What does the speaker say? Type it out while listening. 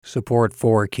Support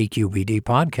for KQED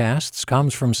podcasts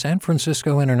comes from San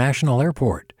Francisco International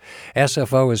Airport.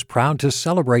 SFO is proud to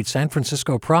celebrate San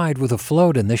Francisco Pride with a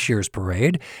float in this year's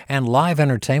parade and live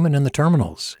entertainment in the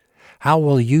terminals. How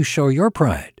will you show your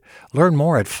pride? Learn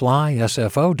more at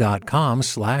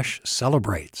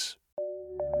flysfo.com/celebrates.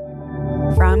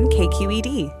 From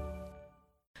KQED.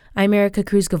 I'm Erica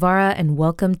Cruz Guevara, and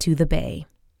welcome to The Bay.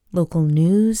 Local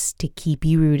news to keep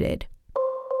you rooted.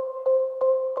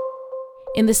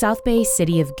 In the South Bay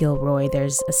city of Gilroy,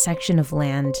 there's a section of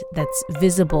land that's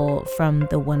visible from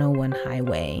the 101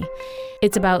 highway.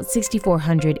 It's about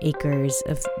 6,400 acres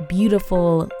of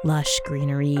beautiful, lush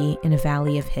greenery in a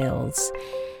valley of hills.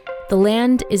 The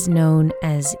land is known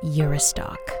as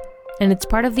Uristock, and it's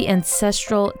part of the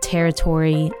ancestral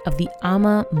territory of the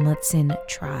Ama Mutsun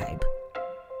tribe.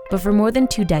 But for more than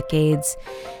 2 decades,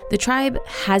 the tribe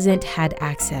hasn't had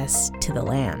access to the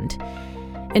land.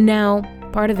 And now,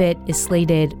 part of it is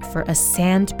slated for a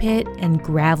sand pit and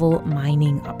gravel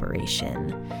mining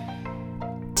operation.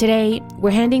 Today,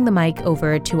 we're handing the mic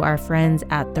over to our friends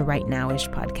at the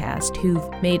Rightnowish podcast, who've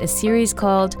made a series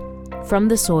called From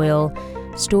the Soil,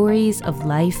 Stories of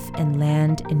Life and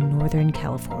Land in Northern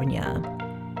California.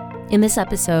 In this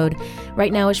episode,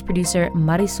 Rightnowish producer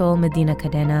Marisol Medina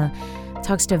Cadena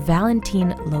talks to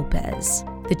Valentin Lopez,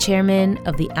 the chairman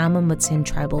of the Ama Mutsun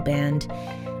tribal band,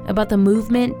 about the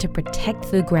movement to protect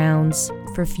the grounds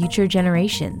for future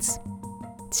generations.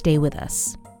 Stay with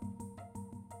us.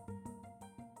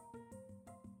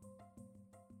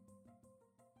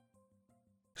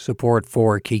 Support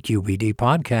for KQED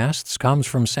podcasts comes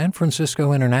from San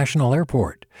Francisco International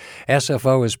Airport.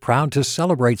 SFO is proud to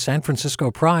celebrate San Francisco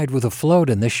Pride with a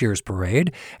float in this year's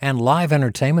parade and live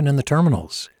entertainment in the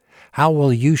terminals. How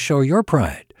will you show your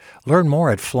pride? Learn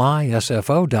more at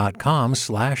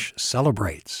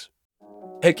flysfo.com/celebrates.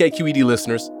 Hey KQED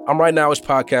listeners, I'm Rightnowish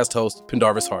podcast host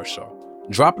Pendarvis Harshaw,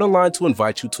 dropping a line to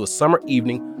invite you to a summer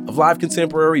evening of live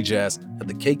contemporary jazz at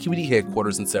the KQED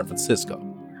headquarters in San Francisco,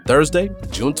 Thursday,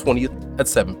 June 20th at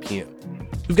 7 p.m.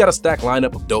 We've got a stacked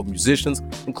lineup of dope musicians,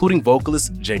 including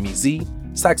vocalist Jamie Z,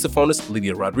 saxophonist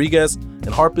Lydia Rodriguez, and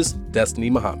harpist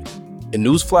Destiny Muhammad. And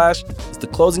Newsflash is the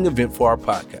closing event for our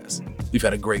podcast. We've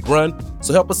had a great run,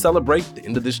 so help us celebrate the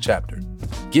end of this chapter.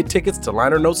 Get tickets to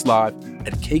Liner Notes Live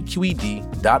at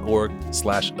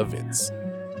kqed.org/events.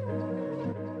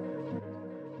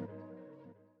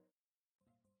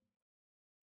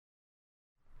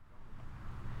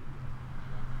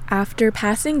 After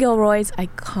passing Gilroy's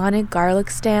iconic garlic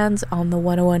stands on the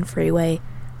 101 freeway,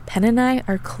 Penn and I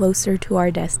are closer to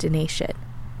our destination.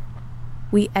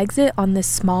 We exit on this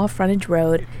small frontage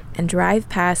road and drive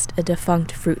past a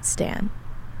defunct fruit stand.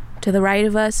 To the right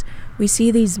of us, we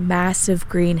see these massive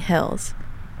green hills.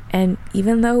 And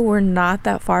even though we're not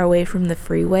that far away from the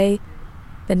freeway,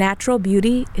 the natural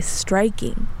beauty is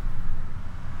striking.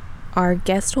 Our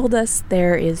guest told us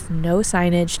there is no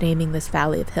signage naming this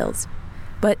valley of hills,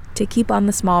 but to keep on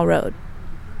the small road.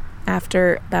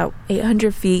 After about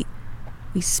 800 feet,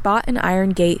 we spot an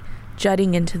iron gate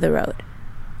jutting into the road.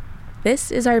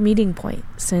 This is our meeting point,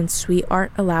 since we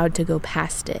aren't allowed to go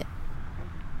past it.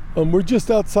 We're just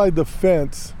outside the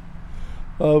fence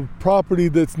of property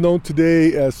that's known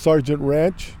today as Sargent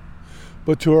Ranch,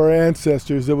 but to our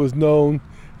ancestors it was known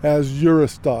as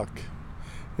Uristock.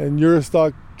 And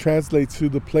Uristock translates to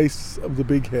the place of the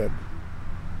big head.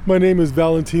 My name is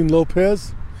Valentin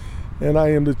Lopez, and I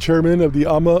am the chairman of the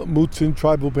Ama Mutsun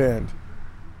tribal band.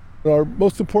 Our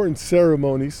most important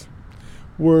ceremonies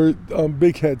were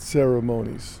big head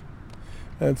ceremonies.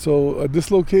 And so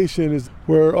this location is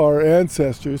where our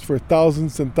ancestors for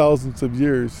thousands and thousands of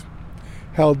years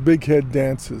held big head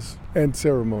dances and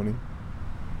ceremony.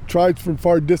 Tribes from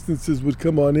far distances would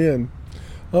come on in.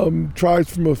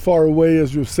 Tribes from as far away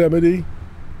as Yosemite.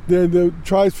 Then the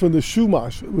tribes from the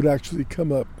Chumash would actually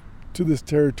come up to this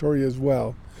territory as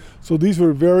well. So these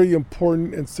were very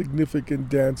important and significant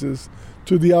dances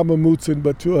to the Ama Mutsun,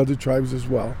 but to other tribes as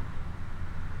well.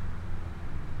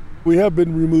 We have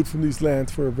been removed from these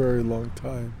lands for a very long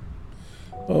time.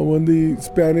 When the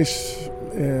Spanish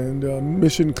and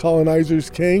mission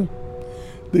colonizers came,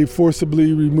 they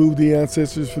forcibly removed the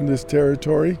ancestors from this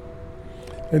territory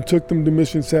and took them to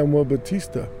Mission San Juan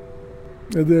Bautista.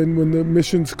 And then when the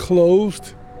missions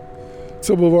closed,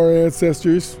 some of our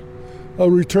ancestors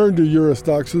returned to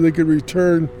Uristock so they could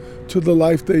return to the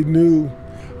life they knew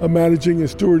of managing and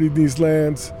stewarding these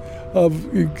lands, of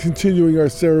continuing our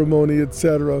ceremony,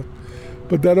 etc.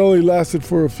 But that only lasted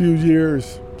for a few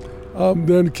years.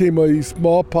 Then came a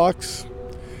smallpox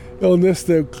illness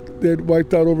that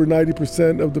wiped out over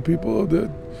 90% of the people, of the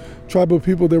tribal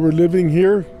people that were living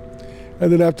here.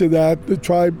 And then after that, the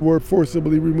tribe were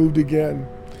forcibly removed again.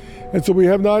 And so we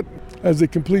have not, as a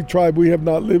complete tribe, we have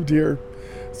not lived here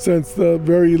since the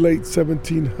very late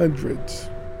 1700s.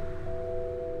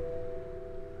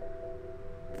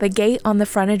 The gate on the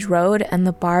frontage road and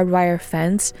the barbed wire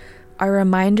fence are a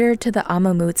reminder to the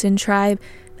Amamutsan tribe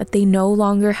that they no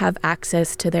longer have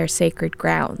access to their sacred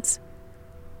grounds.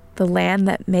 The land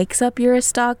that makes up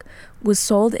Juristac was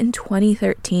sold in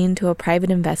 2013 to a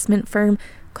private investment firm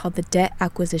called the Debt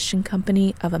Acquisition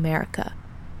Company of America.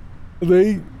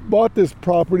 They bought this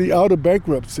property out of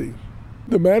bankruptcy.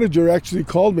 The manager actually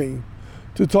called me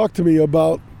to talk to me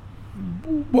about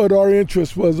what our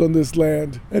interest was on this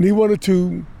land, and he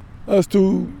wanted us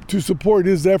to support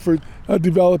his effort at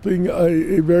developing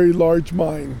a very large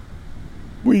mine.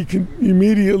 We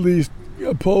immediately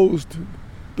opposed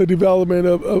the development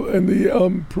and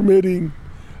the permitting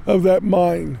of that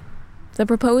mine. The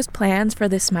proposed plans for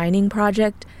this mining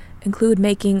project include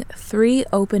making 3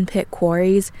 open-pit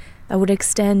quarries that would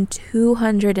extend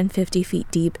 250 feet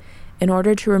deep in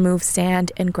order to remove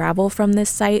sand and gravel from this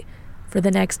site for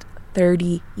the next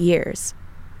 30 years.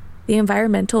 The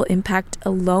environmental impact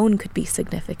alone could be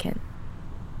significant.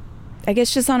 I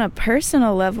guess just on a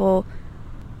personal level,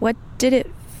 what did it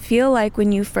feel like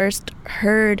when you first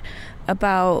heard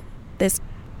about this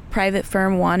private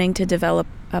firm wanting to develop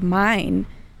a mine?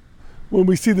 When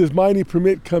we see this mining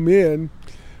permit come in,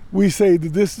 we say that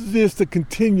this is just a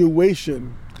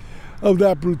continuation of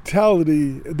that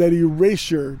brutality, that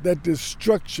erasure, that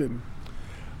destruction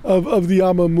of the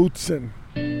Amamutsan.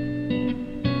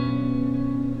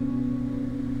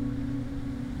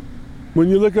 When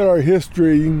you look at our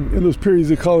history in those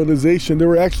periods of colonization, there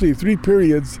were actually 3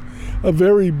 periods of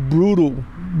very brutal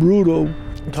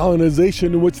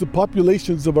colonization in which the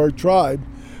populations of our tribe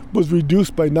was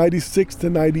reduced by 96 to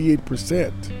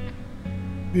 98%.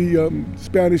 The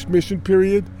Spanish mission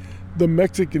period, the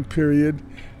Mexican period,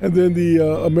 and then the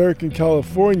American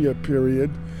California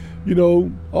period. You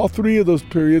know, all 3 of those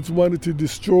periods wanted to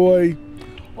destroy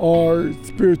our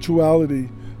spirituality.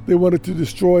 They wanted to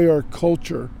destroy our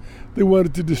culture. They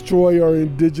wanted to destroy our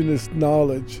indigenous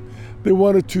knowledge. They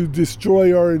wanted to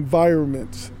destroy our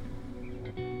environments.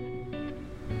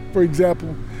 For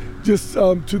example, just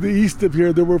to the east of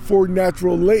here, there were 4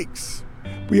 natural lakes.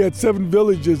 We had 7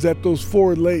 villages at those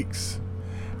 4 lakes,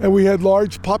 and we had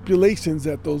large populations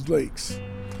at those lakes.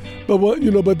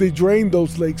 But they drained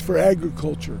those lakes for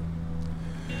agriculture.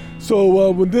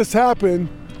 So when this happened,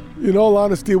 in all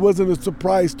honesty, it wasn't a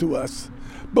surprise to us.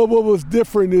 But what was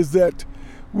different is that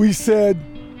we said,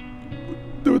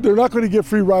 they're not going to get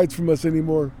free rides from us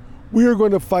anymore. We are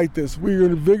going to fight this. We are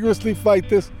going to vigorously fight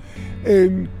this,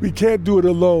 and we can't do it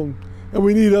alone. And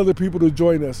we need other people to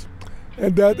join us.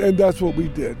 And that's what we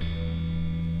did.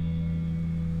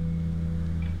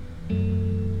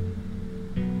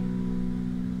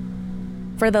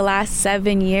 For the last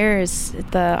 7 years,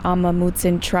 the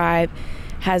Amamutsan tribe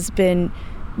has been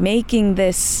making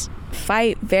this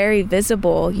fight very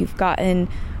visible. You've gotten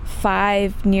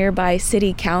 5 nearby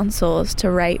city councils to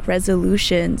write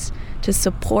resolutions to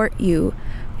support you,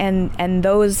 and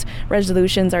those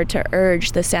resolutions are to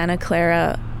urge the Santa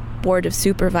Clara Board of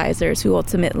Supervisors, who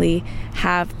ultimately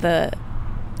have the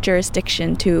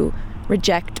jurisdiction to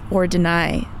reject or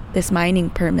deny this mining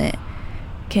permit.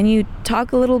 Can you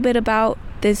talk a little bit about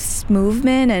this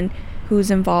movement and who's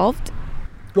involved?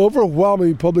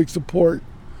 Overwhelming public support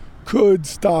could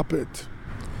stop it.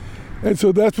 And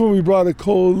so that's when we brought a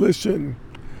coalition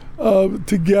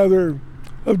together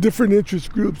of different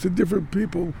interest groups and different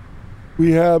people.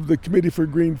 We have the Committee for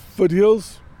Green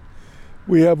Foothills.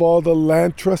 We have all the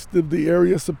land trusts of the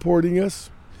area supporting us.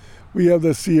 We have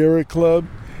the Sierra Club.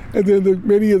 And then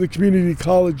many of the community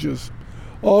colleges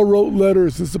all wrote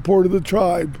letters in support of the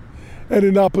tribe and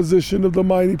in opposition of the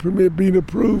mining permit being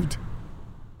approved.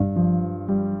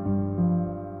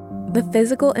 The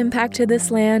physical impact to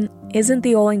this land isn't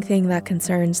the only thing that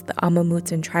concerns the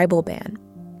Amamutsan tribal band.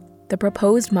 The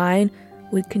proposed mine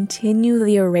would continue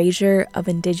the erasure of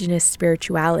indigenous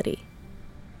spirituality.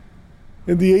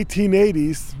 In the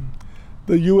 1880s,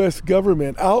 the U.S.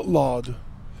 government outlawed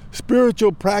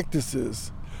spiritual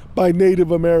practices by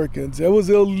Native Americans. It was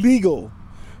illegal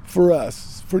for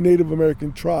us, for Native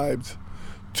American tribes,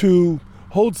 to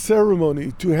hold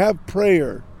ceremony, to have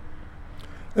prayer.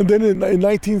 And then in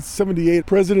 1978,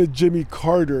 President Jimmy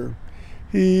Carter,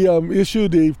 he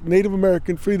issued a Native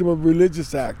American Freedom of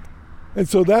Religious Act. And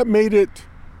so that made it,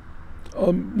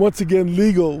 once again,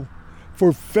 legal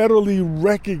for federally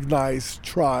recognized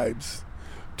tribes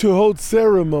to hold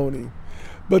ceremony.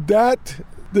 But that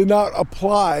did not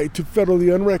apply to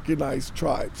federally unrecognized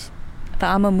tribes. the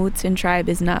Ama Mutsun tribe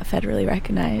is not federally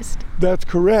recognized. That's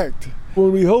correct.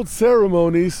 When we hold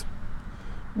ceremonies,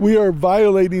 we are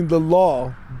violating the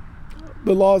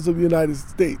laws of the United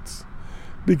States,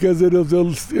 because it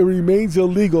remains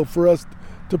illegal for us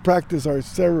to practice our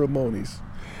ceremonies.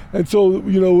 And so,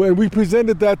 and we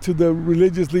presented that to the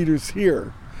religious leaders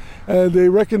here, and they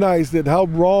recognized how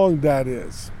wrong that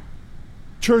is.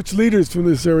 Church leaders from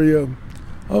this area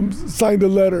signed a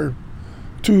letter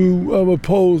to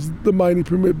oppose the mining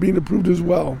permit being approved as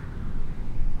well.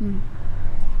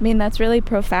 I mean, that's really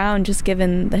profound, just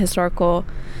given the historical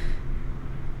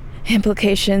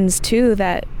implications, too,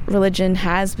 that religion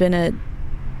has been a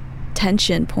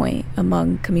tension point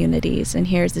among communities. And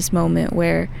here's this moment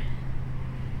where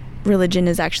religion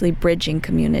is actually bridging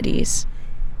communities.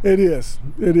 It is.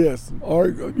 In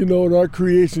our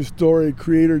creation story,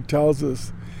 Creator tells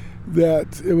us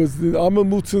that it was the Ama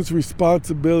Mutsun's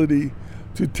responsibility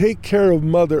to take care of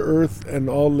Mother Earth and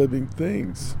all living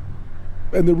things.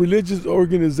 And the religious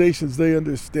organizations, they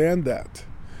understand that.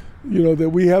 That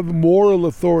we have moral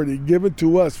authority given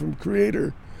to us from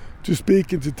Creator to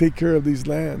speak and to take care of these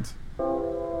lands.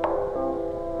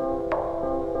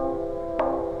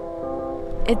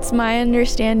 It's my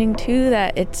understanding, too,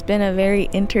 that it's been a very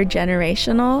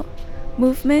intergenerational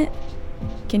movement.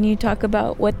 Can you talk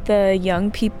about what the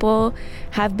young people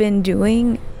have been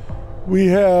doing? We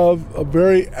have a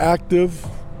very active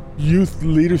youth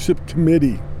leadership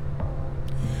committee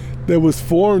that was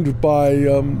formed by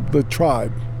the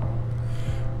tribe,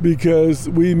 because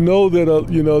we know that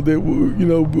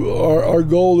our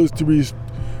goal is to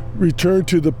return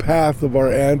to the path of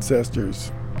our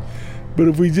ancestors. But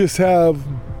if we just have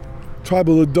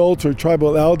tribal adults or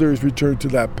tribal elders return to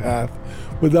that path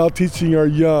without teaching our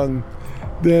young,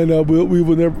 then we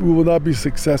will not be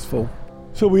successful.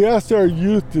 So we asked our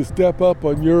youth to step up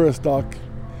on Eurostock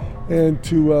and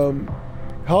to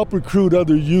help recruit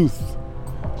other youth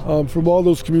from all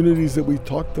those communities that we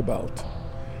talked about.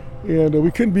 And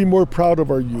we couldn't be more proud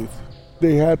of our youth.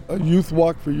 They had a youth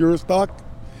walk for Eurostock,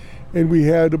 and we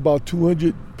had about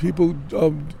 200 people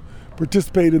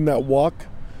participate in that walk.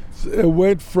 It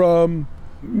went from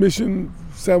Mission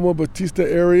San Juan Bautista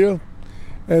area,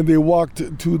 and they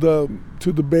walked to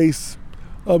the base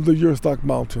of the Eurostock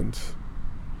Mountains.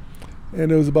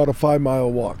 And it was about a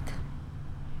 5-mile walk.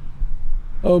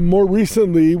 More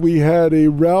recently, we had a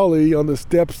rally on the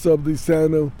steps of the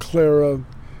Santa Clara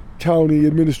County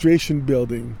Administration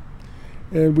Building.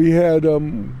 And we had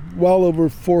well over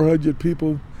 400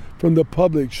 people from the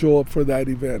public show up for that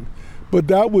event. But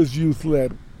that was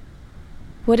youth-led.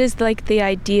 What is the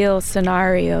ideal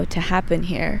scenario to happen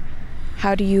here?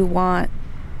 How do you want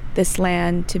this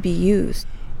land to be used?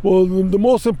 Well, the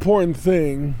most important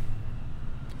thing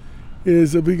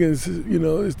is if we can,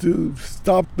 is to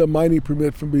stop the mining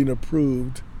permit from being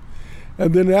approved.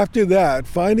 And then after that,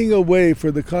 finding a way for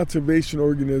the conservation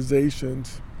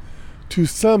organizations to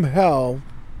somehow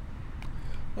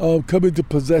come into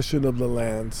possession of the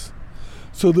lands,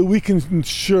 so that we can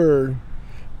ensure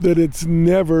that it's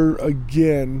never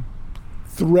again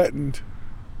threatened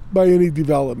by any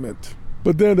development.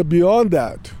 But then beyond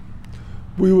that,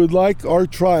 we would like our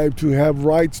tribe to have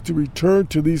rights to return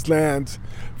to these lands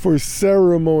for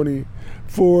ceremony,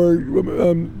 for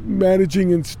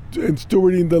managing and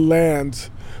stewarding the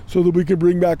lands, so that we can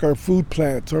bring back our food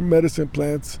plants, our medicine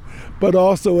plants, but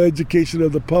also education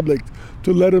of the public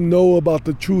to let them know about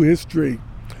the true history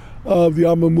of the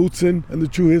Ama Mutsun and the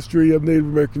true history of Native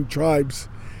American tribes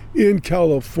in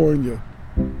California.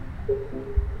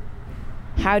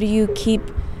 How do you keep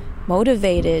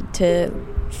motivated to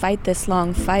fight this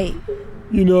long fight?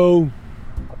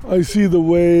 I see the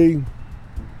way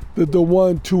that the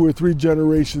 1, 2, or 3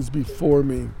 generations before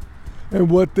me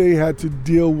and what they had to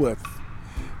deal with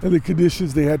and the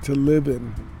conditions they had to live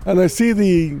in. And I see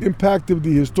the impact of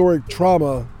the historic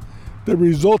trauma that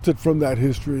resulted from that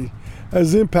history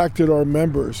has impacted our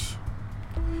members.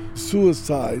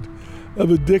 Suicide,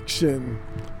 of addiction.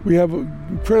 We have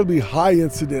incredibly high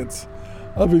incidence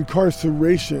of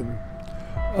incarceration,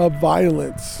 of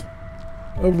violence,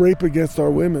 of rape against our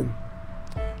women,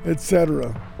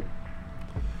 etc.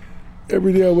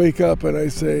 Every day I wake up and I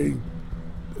say,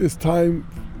 it's time,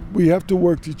 we have to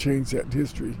work to change that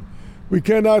history. We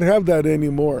cannot have that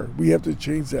anymore. We have to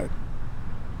change that.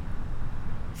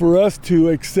 For us to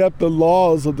accept the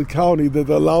laws of the county that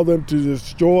allow them to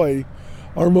destroy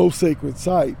our most sacred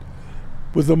site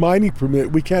with a mining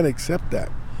permit, we can't accept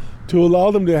that. To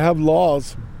allow them to have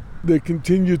laws that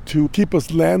continue to keep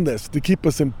us landless, to keep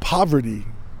us in poverty,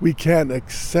 we can't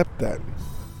accept that.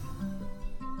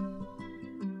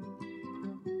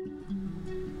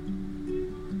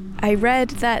 I read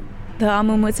that The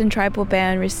Amah Mutsun Tribal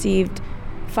Band received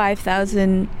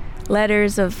 5,000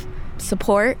 letters of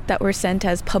support that were sent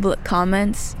as public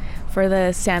comments for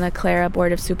the Santa Clara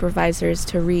Board of Supervisors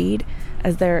to read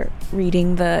as they're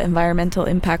reading the environmental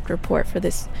impact report for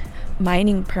this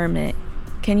mining permit.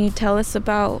 Can you tell us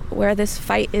about where this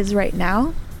fight is right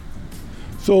now?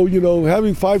 So,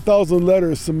 having 5,000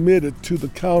 letters submitted to the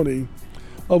county,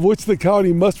 of which the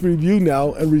county must review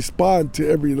now and respond to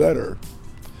every letter.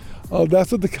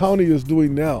 That's what the county is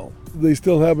doing now. They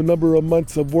still have a number of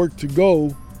months of work to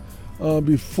go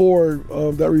before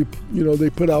they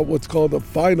put out what's called the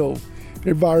final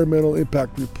environmental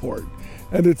impact report.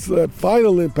 And it's that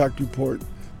final impact report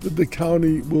that the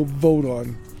county will vote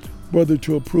on whether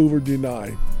to approve or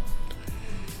deny.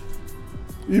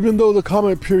 Even though the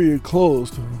comment period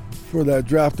closed for that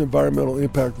draft environmental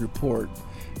impact report,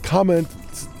 comment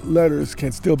letters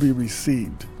can still be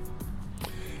received.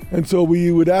 And so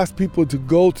we would ask people to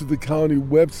go to the county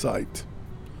website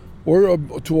or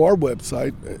to our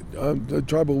website, the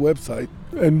tribal website,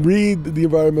 and read the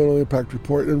environmental impact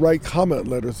report and write comment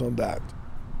letters on that.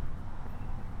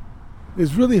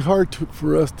 It's really hard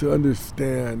for us to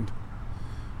understand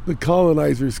the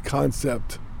colonizers'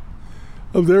 concept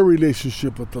of their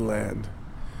relationship with the land.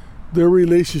 Their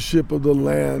relationship of the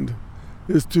land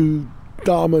is to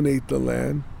dominate the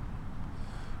land,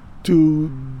 to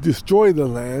destroy the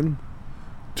land,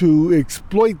 to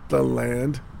exploit the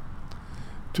land,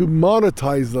 to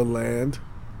monetize the land,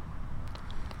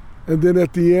 and then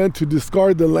at the end to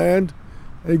discard the land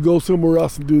and go somewhere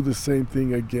else and do the same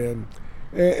thing again.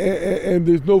 And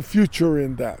there's no future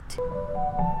in that.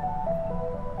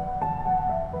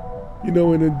 In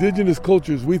indigenous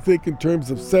cultures, we think in terms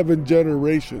of 7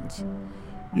 generations.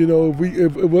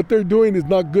 If what they're doing is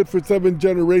not good for 7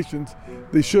 generations,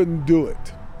 they shouldn't do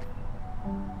it.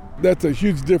 That's a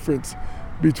huge difference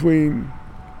between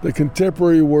the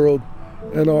contemporary world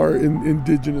and our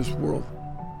indigenous world.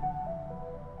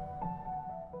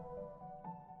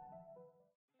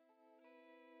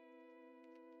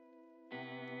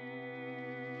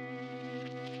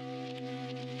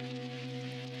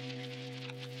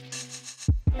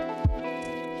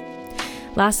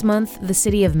 Last month, the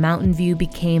city of Mountain View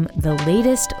became the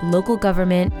latest local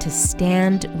government to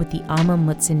stand with the Amah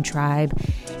Mutsun tribe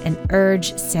and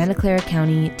urge Santa Clara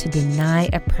County to deny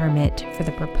a permit for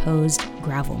the proposed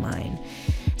gravel mine.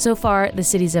 So far, the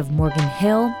cities of Morgan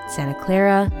Hill, Santa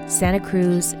Clara, Santa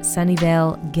Cruz,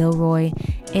 Sunnyvale, Gilroy,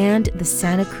 and the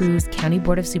Santa Cruz County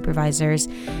Board of Supervisors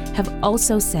have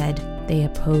also said they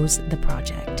oppose the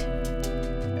project.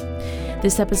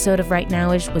 This episode of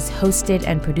Rightnowish was hosted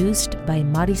and produced by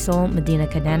Marisol Medina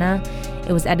Cadena.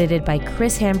 It was edited by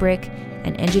Chris Hambrick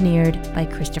and engineered by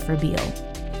Christopher Beal.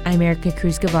 I'm Erica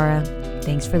Cruz Guevara.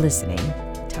 Thanks for listening.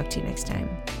 Talk to you next time.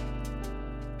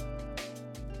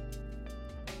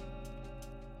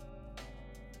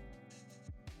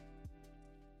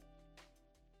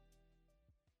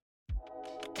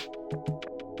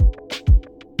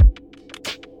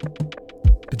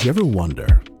 Did you ever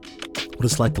wonder what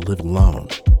it's like to live alone,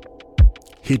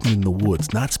 hidden in the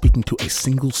woods, not speaking to a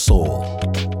single soul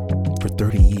for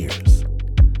 30 years?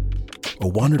 Or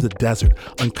wander the desert,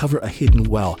 uncover a hidden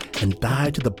well, and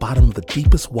dive to the bottom of the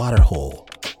deepest water hole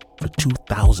for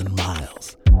 2,000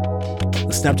 miles?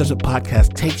 The Snap Judgment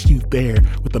Podcast takes you there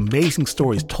with amazing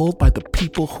stories told by the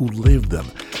people who live them,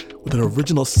 with an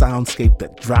original soundscape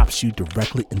that drops you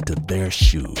directly into their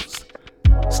shoes.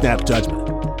 Snap Judgment.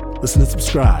 Listen and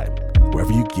subscribe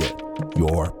wherever you get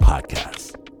your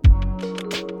podcasts.